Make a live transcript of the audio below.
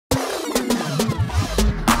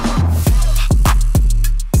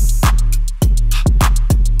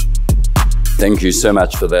Thank you so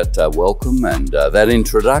much for that welcome and that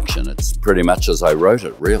introduction. It's pretty much as I wrote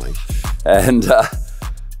it, really. And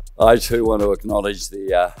I too want to acknowledge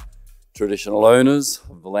the traditional owners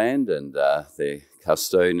of the land and their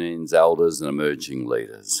custodians, elders and emerging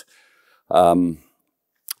leaders. Ivan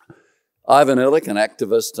Illich, an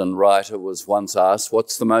activist and writer, was once asked,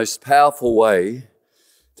 what's the most powerful way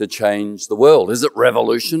to change the world? Is it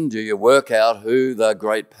revolution? Do you work out who the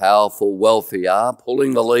great, powerful, wealthy are,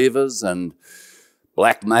 pulling the levers and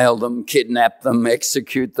blackmail them, kidnap them,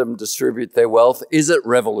 execute them, distribute their wealth? Is it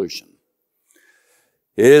revolution?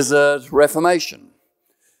 Is it reformation?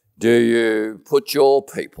 Do you put your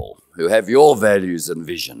people who have your values and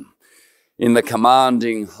vision in the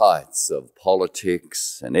commanding heights of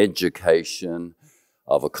politics and education,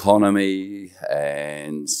 of economy,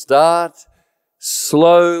 and start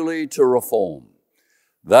slowly to reform?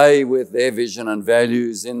 They, with their vision and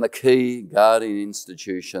values in the key guardian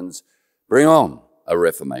institutions, bring on a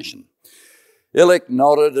reformation. Illich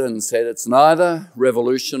nodded and said, it's neither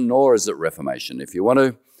revolution nor is it reformation. If you want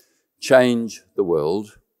to change the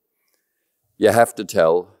world, you have to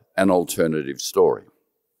tell an alternative story.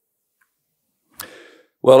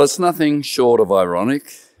 Well, it's nothing short of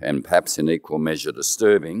ironic and perhaps in equal measure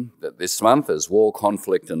disturbing that this month, as war,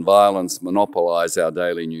 conflict and violence monopolise our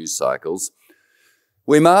daily news cycles,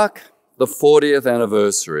 we mark the 40th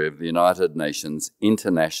anniversary of the United Nations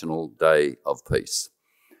International Day of Peace.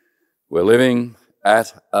 We're living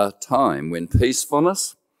at a time when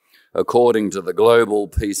peacefulness, according to the Global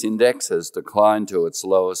Peace Index, has declined to its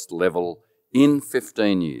lowest level in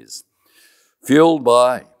 15 years, fueled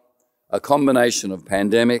by a combination of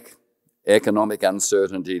pandemic, economic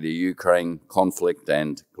uncertainty, the Ukraine conflict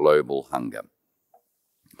and global hunger.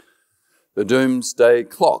 The doomsday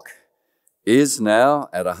clock is now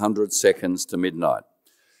at 100 seconds to midnight,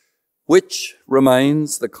 which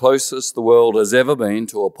remains the closest the world has ever been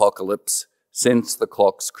to apocalypse since the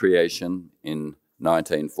clock's creation in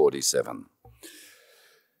 1947.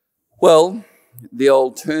 Well, the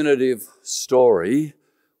alternative story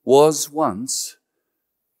was once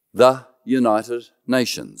the United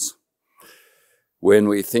Nations. When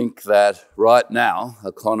we think that right now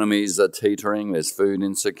economies are teetering, there's food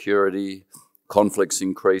insecurity, conflicts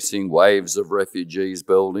increasing, waves of refugees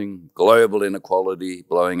building, global inequality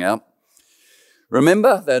blowing out.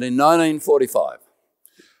 Remember that in 1945,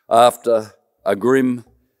 after a grim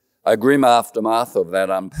aftermath of that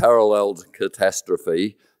unparalleled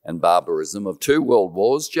catastrophe and barbarism of two world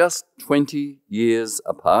wars, just 20 years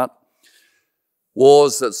apart,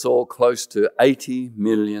 wars that saw close to 80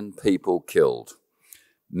 million people killed,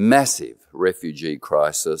 massive refugee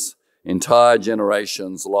crisis, entire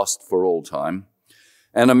generations lost for all time,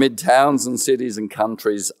 and amid towns and cities and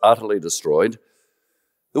countries utterly destroyed,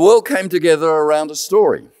 the world came together around a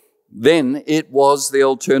story. Then it was the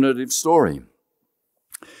alternative story.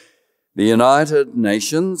 The United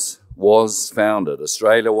Nations was founded,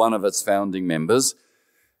 Australia one of its founding members,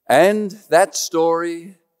 and that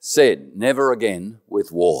story said, never again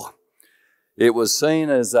with war. It was seen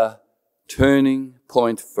as a turning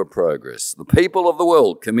point for progress. The people of the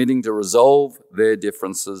world committing to resolve their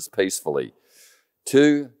differences peacefully,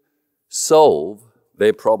 to solve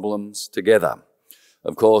their problems together.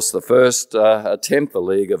 Of course, the first attempt, the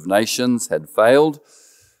League of Nations, had failed,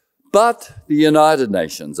 but the United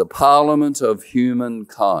Nations, a parliament of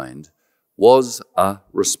humankind, was a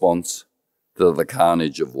response to the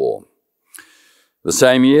carnage of war. The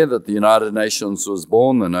same year that the United Nations was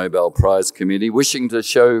born, the Nobel Prize Committee, wishing to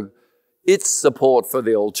show its support for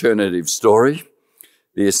the alternative story,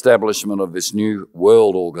 the establishment of this new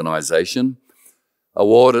world organisation,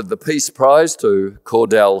 awarded the Peace Prize to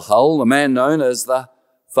Cordell Hull, the man known as the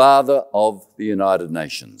father of the United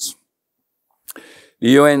Nations.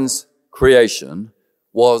 The UN's creation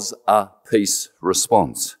was a peace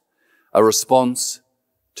response, a response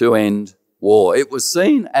to end war. It was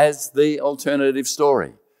seen as the alternative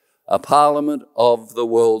story, a parliament of the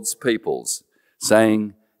world's peoples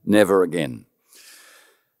saying never again.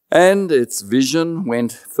 And its vision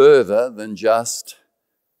went further than just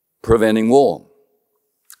preventing war.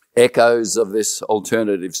 Echoes of this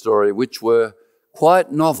alternative story, which were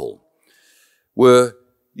quite novel, were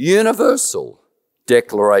universal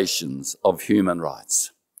declarations of human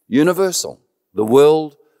rights. Universal. The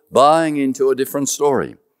world buying into a different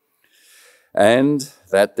story. And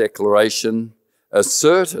that declaration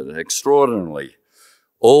asserted extraordinarily,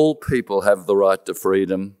 all people have the right to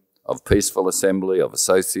freedom of peaceful assembly, of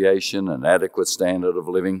association, and adequate standard of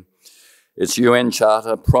living. Its UN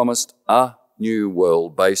Charter promised a new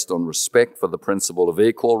world based on respect for the principle of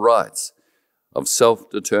equal rights, of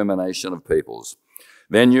self-determination of peoples.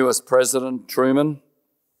 Then US President Truman,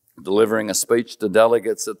 delivering a speech to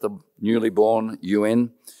delegates at the newly born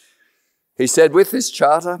UN, he said, with this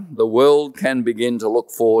charter, the world can begin to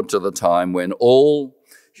look forward to the time when all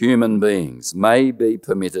human beings may be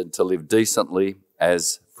permitted to live decently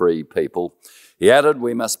as free people. He added,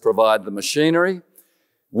 we must provide the machinery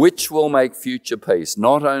which will make future peace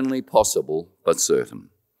not only possible, but certain.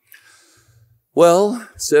 Well,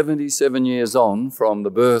 77 years on from the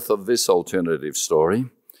birth of this alternative story,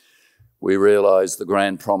 we realise the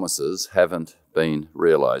grand promises haven't been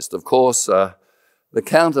realised. Of course, the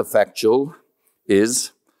counterfactual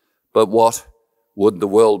is, but what would the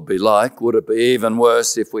world be like? Would it be even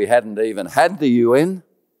worse if we hadn't even had the UN?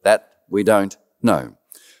 That we don't know.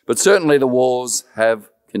 But certainly the wars have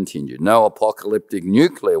continued. No apocalyptic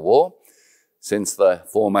nuclear war since the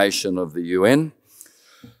formation of the UN,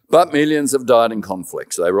 but millions have died in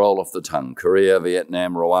conflicts. They roll off the tongue. Korea,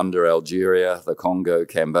 Vietnam, Rwanda, Algeria, the Congo,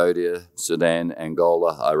 Cambodia, Sudan,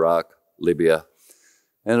 Angola, Iraq, Libya,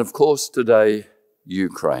 and of course today,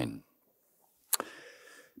 Ukraine.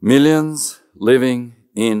 Millions living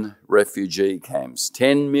in refugee camps,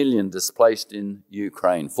 10 million displaced in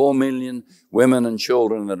Ukraine, 4 million women and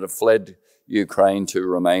children that have fled Ukraine to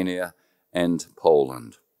Romania and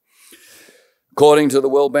Poland. According to the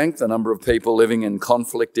World Bank, the number of people living in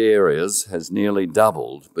conflict areas has nearly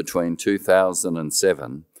doubled between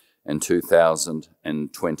 2007 and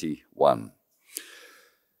 2021.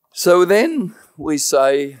 So then we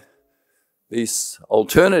say this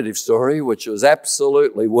alternative story, which was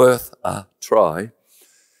absolutely worth a try,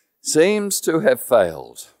 seems to have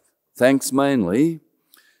failed, thanks mainly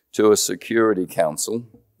to a Security Council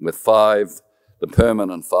with the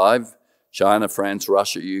permanent five, China, France,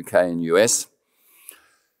 Russia, UK and US,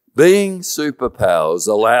 being superpowers,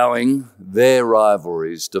 allowing their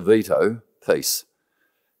rivalries to veto peace,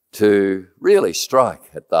 to really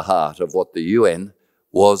strike at the heart of what the UN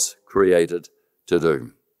was created to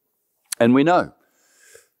do. And we know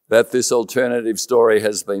that this alternative story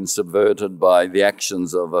has been subverted by the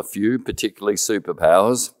actions of a few, particularly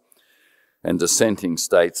superpowers, and dissenting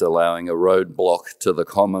states allowing a roadblock to the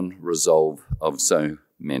common resolve of so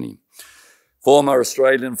many. Former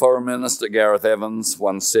Australian Foreign Minister Gareth Evans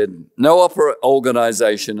once said, no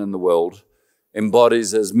organisation in the world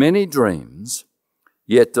embodies as many dreams,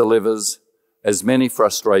 yet delivers as many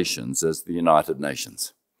frustrations as the United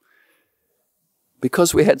Nations.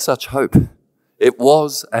 Because we had such hope. It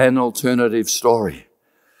was an alternative story.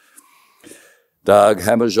 Dag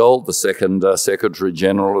Hammarskjöld, the second Secretary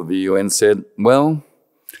General of the UN, said, well,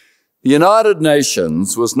 the United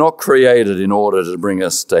Nations was not created in order to bring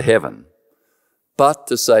us to heaven, but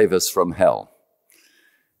to save us from hell.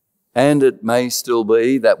 And it may still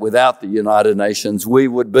be that without the United Nations, we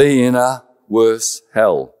would be in a worse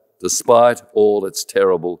hell, despite all its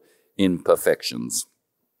terrible imperfections.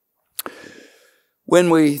 When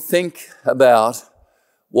we think about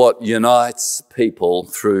what unites people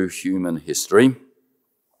through human history,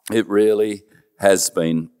 it really has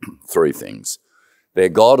been three things. Their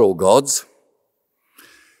God or gods,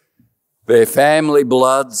 their family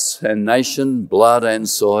bloods and nation, blood and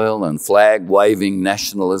soil and flag-waving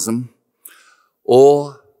nationalism,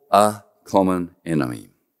 or a common enemy.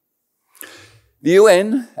 The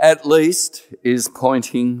UN, at least, is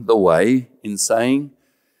pointing the way in saying,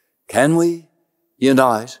 can we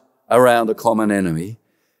unite around a common enemy?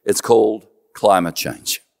 It's called climate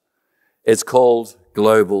change. It's called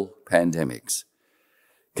global pandemics.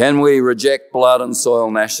 Can we reject blood and soil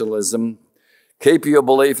nationalism, keep your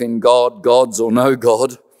belief in God, gods or no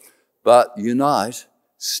God, but unite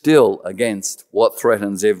still against what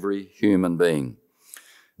threatens every human being?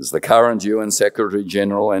 As the current UN Secretary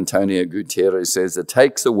General, Antonio Guterres, says, it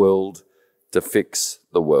takes a world to fix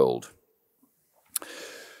the world.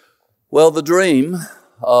 Well, the dream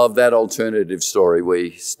of that alternative story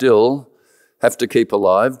we still have to keep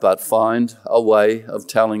alive, but find a way of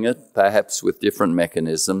telling it, perhaps with different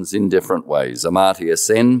mechanisms in different ways. Amartya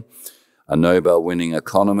Sen, a Nobel-winning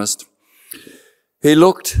economist, he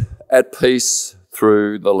looked at peace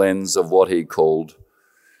through the lens of what he called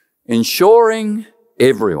ensuring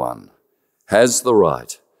everyone has the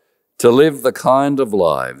right to live the kind of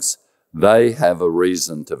lives they have a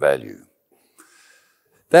reason to value.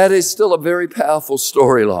 That is still a very powerful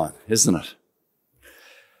storyline, isn't it?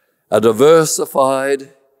 A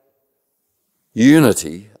diversified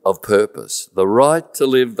unity of purpose, the right to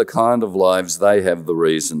live the kind of lives they have the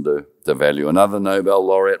reason to value. Another Nobel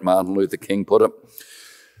laureate, Martin Luther King, put it,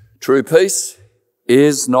 true peace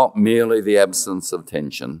is not merely the absence of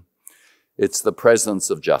tension, it's the presence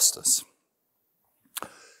of justice.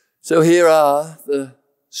 So here are the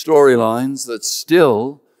storylines that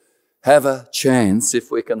still have a chance if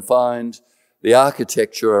we can find the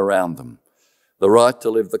architecture around them, the right to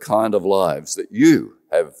live the kind of lives that you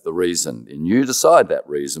have the reason, and you decide that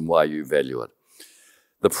reason why you value it.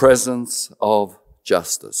 The presence of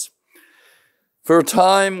justice. For a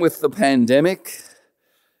time with the pandemic,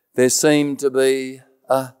 there seemed to be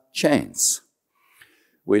a chance.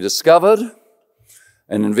 We discovered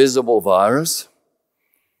an invisible virus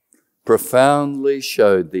profoundly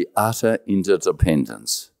showed the utter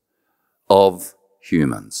interdependence of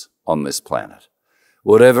humans on this planet.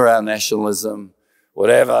 Whatever our nationalism,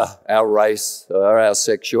 whatever our race or our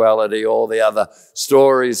sexuality, all the other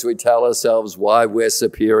stories we tell ourselves why we're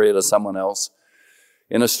superior to someone else.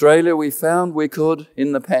 In Australia, we found we could,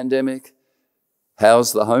 in the pandemic,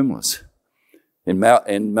 house the homeless. In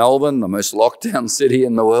Melbourne, the most locked down city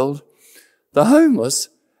in the world, the homeless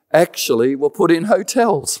actually were put in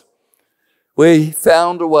hotels. We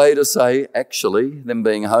found a way to say, actually, them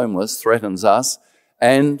being homeless threatens us,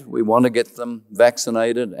 and we want to get them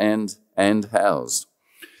vaccinated and housed.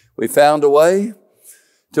 We found a way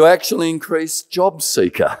to actually increase job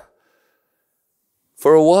seeker.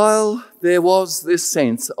 For a while, there was this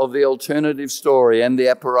sense of the alternative story and the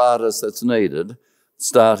apparatus that's needed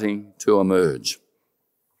starting to emerge.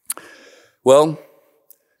 Well,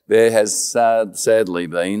 there has sadly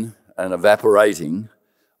been an evaporating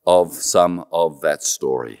of some of that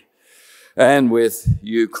story. And with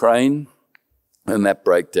Ukraine and that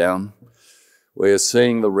breakdown, we're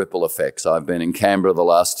seeing the ripple effects. I've been in Canberra the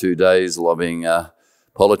last 2 days lobbying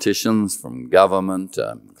politicians from government,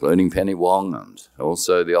 including Penny Wong and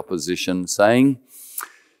also the opposition, saying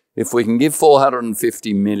if we can give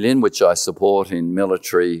 $450 million, which I support, in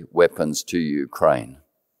military weapons to Ukraine,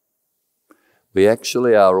 we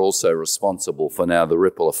actually are also responsible for now the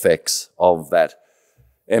ripple effects of that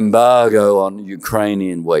embargo on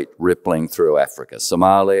Ukrainian wheat rippling through Africa.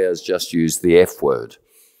 Somalia has just used the F word.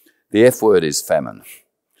 The F word is famine.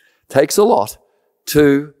 Takes a lot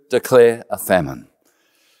to declare a famine.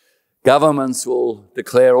 Governments will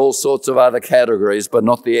declare all sorts of other categories, but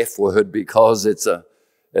not the F word because it's an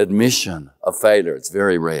admission of failure. It's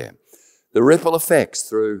very rare. The ripple effects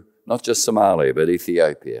through not just Somalia, but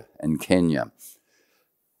Ethiopia and Kenya.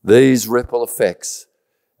 These ripple effects,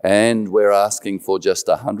 and we're asking for just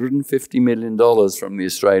 $150 million from the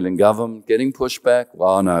Australian government, getting pushback.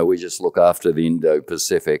 Well, no, we just look after the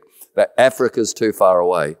Indo-Pacific. But Africa's too far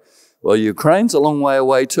away. Well, Ukraine's a long way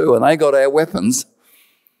away too, and they got our weapons.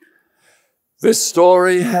 This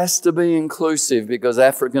story has to be inclusive because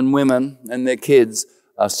African women and their kids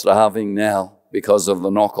are starving now because of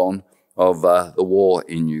the knock-on of the war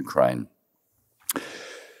in Ukraine.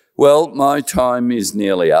 Well, my time is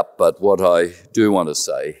nearly up, but what I do want to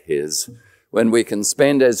say is when we can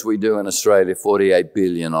spend, as we do in Australia, $48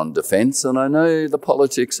 billion on defence, and I know the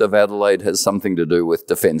politics of Adelaide has something to do with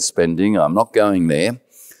defence spending, I'm not going there.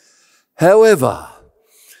 However,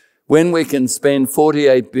 when we can spend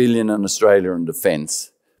 $48 billion in Australia on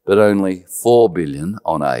defence, but only $4 billion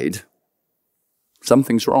on aid,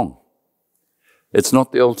 something's wrong. It's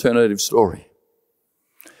not the alternative story.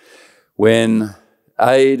 When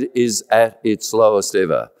aid is at its lowest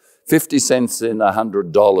ever, 50 cents in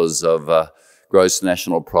 $100 of gross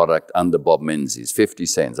national product under Bob Menzies, 50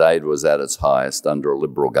 cents. Aid was at its highest under a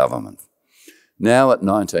Liberal government. Now at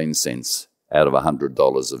 19 cents out of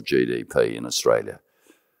 $100 of GDP in Australia.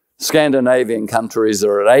 Scandinavian countries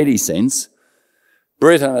are at 80 cents,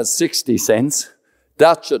 Britain at 60 cents,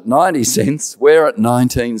 Dutch at 90 cents, we're at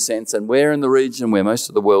 19 cents, and we're in the region where most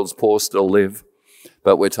of the world's poor still live.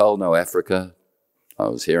 But we're told, no, Africa, I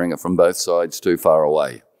was hearing it from both sides, too far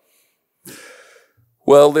away.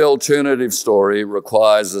 Well, the alternative story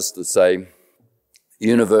requires us to say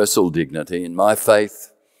universal dignity. In my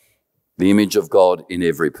faith, the image of God in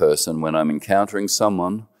every person. When I'm encountering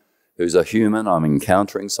someone who's a human, I'm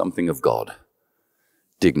encountering something of God.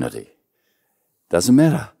 Dignity. Doesn't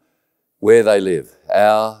matter where they live.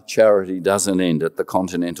 Our charity doesn't end at the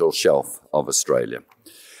continental shelf of Australia.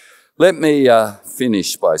 Let me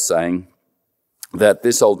finish by saying that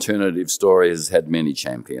this alternative story has had many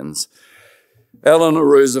champions. Eleanor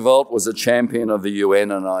Roosevelt was a champion of the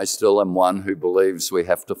UN, and I still am one who believes we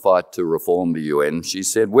have to fight to reform the UN. She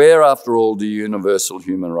said, "Where, after all, do universal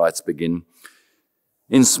human rights begin?"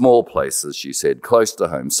 In small places, she said, close to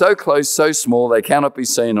home. So close, so small, they cannot be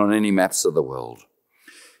seen on any maps of the world.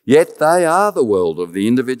 Yet they are the world of the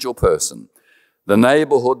individual person, the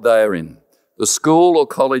neighbourhood they are in, the school or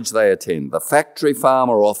college they attend, the factory, farm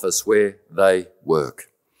or office where they work.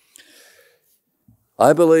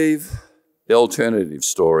 I believe the alternative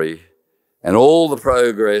story And all the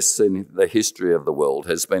progress in the history of the world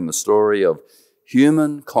has been the story of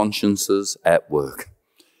human consciences at work.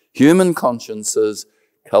 Human consciences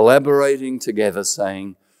collaborating together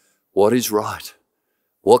saying, what is right?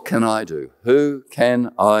 What can I do? Who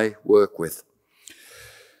can I work with?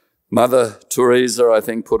 Mother Teresa, I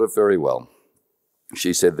think, put it very well.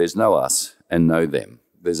 She said, there's no us and no them.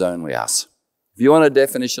 There's only us. If you want a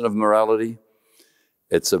definition of morality,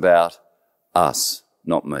 it's about us,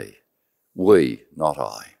 not me. We, not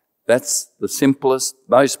I. That's the simplest,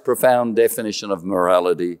 most profound definition of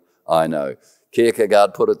morality I know.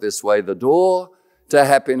 Kierkegaard put it this way, the door to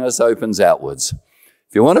happiness opens outwards.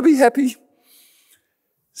 If you want to be happy,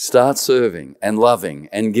 start serving and loving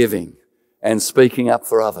and giving and speaking up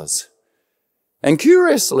for others. And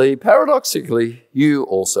curiously, paradoxically, you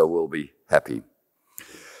also will be happy.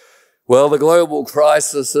 Well, the global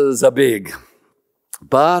crises are big,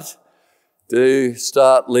 but do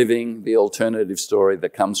start living the alternative story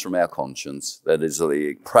that comes from our conscience, that is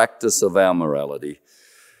the practice of our morality,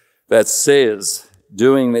 that says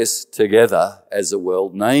doing this together as a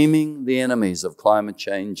world, naming the enemies of climate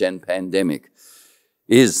change and pandemic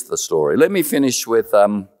is the story. Let me finish with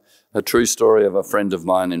a true story of a friend of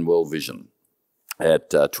mine in World Vision.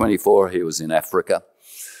 At 24, he was in Africa.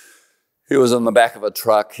 He was on the back of a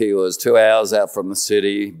truck. He was 2 hours out from the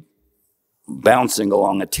city, bouncing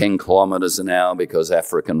along at 10 kilometres an hour because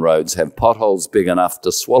African roads have potholes big enough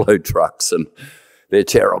to swallow trucks, and they're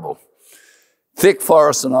terrible. Thick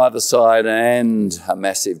forest on either side, and a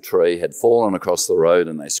massive tree had fallen across the road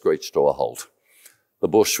and they screeched to a halt. The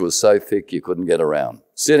bush was so thick you couldn't get around.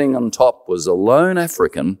 Sitting on top was a lone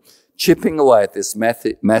African chipping away at this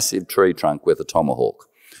massive tree trunk with a tomahawk.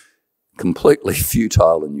 Completely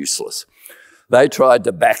futile and useless. They tried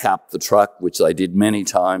to back up the truck, which they did many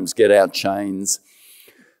times, get out chains.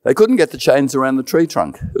 They couldn't get the chains around the tree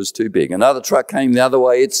trunk. It was too big. Another truck came the other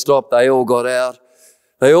way. It stopped. They all got out.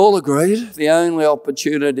 They all agreed the only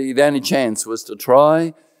opportunity, the only chance was to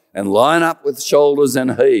try and line up with shoulders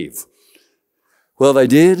and heave. Well, they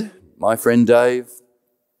did. My friend Dave,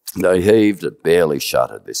 they heaved. It barely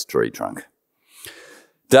shuttered this tree trunk.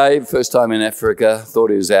 Dave, first time in Africa,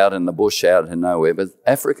 thought he was out in the bush, out in nowhere, but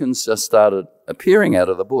Africans just started appearing out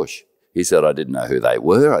of the bush. He said, I didn't know who they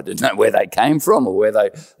were. I didn't know where they came from or where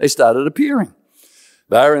they started appearing.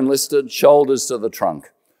 They were enlisted, shoulders to the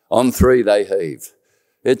trunk. On three, they heaved.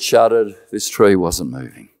 It shuddered. This tree wasn't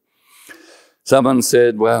moving. Someone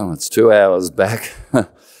said, well, it's 2 hours back.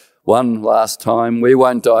 One last time. We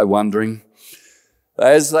won't die wondering.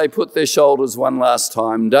 As they put their shoulders one last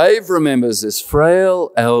time, Dave remembers this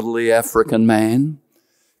frail, elderly African man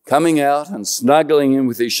coming out and snuggling in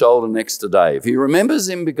with his shoulder next to Dave. He remembers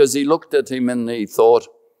him because he looked at him and he thought,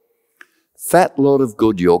 fat lot of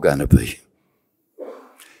good you're going to be.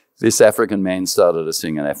 This African man started to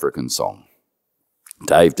sing an African song.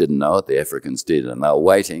 Dave didn't know it, the Africans did, and they were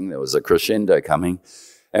waiting. There was a crescendo coming.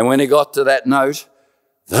 And when he got to that note,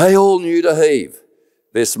 they all knew to heave.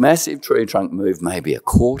 This massive tree trunk moved maybe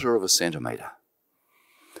 1/4 of a centimetre.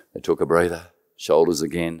 They took a breather, shoulders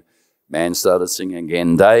again. Man started singing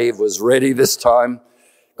again. Dave was ready this time.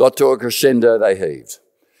 Got to a crescendo, they heaved.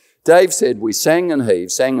 Dave said, we sang and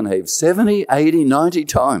heaved, 70, 80, 90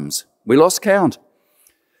 times. We lost count.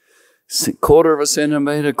 1/4 of a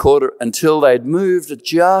centimetre, until they'd moved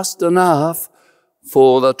just enough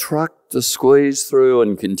for the truck to squeeze through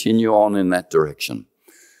and continue on in that direction.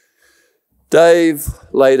 Dave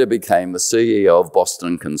later became the CEO of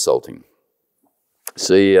Boston Consulting.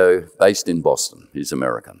 CEO based in Boston, he's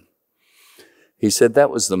American. He said that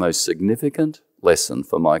was the most significant lesson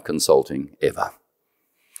for my consulting ever.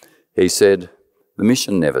 He said the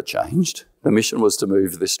mission never changed. The mission was to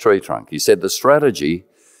move this tree trunk. He said the strategy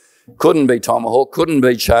couldn't be tomahawk, couldn't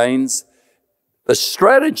be chains. The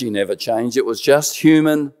strategy never changed. It was just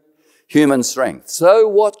human strength. So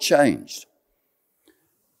what changed?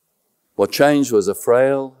 What changed was a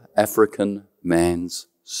frail African man's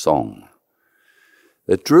song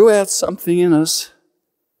that drew out something in us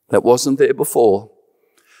that wasn't there before,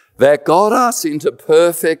 that got us into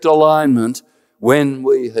perfect alignment when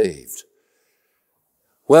we heaved.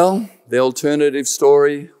 Well, the alternative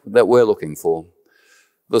story that we're looking for,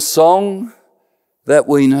 the song that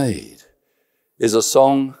we need, is a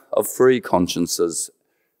song of free consciences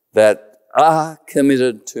that are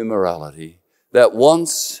committed to morality, that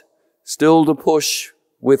wants still to push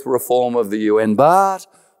with reform of the UN, but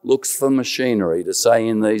looks for machinery to say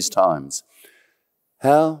in these times,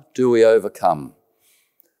 how do we overcome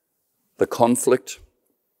the conflict,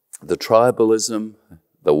 the tribalism,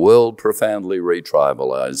 the world profoundly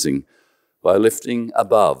re-tribalizing by lifting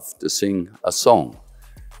above to sing a song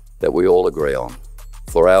that we all agree on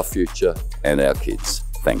for our future and our kids.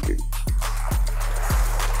 Thank you.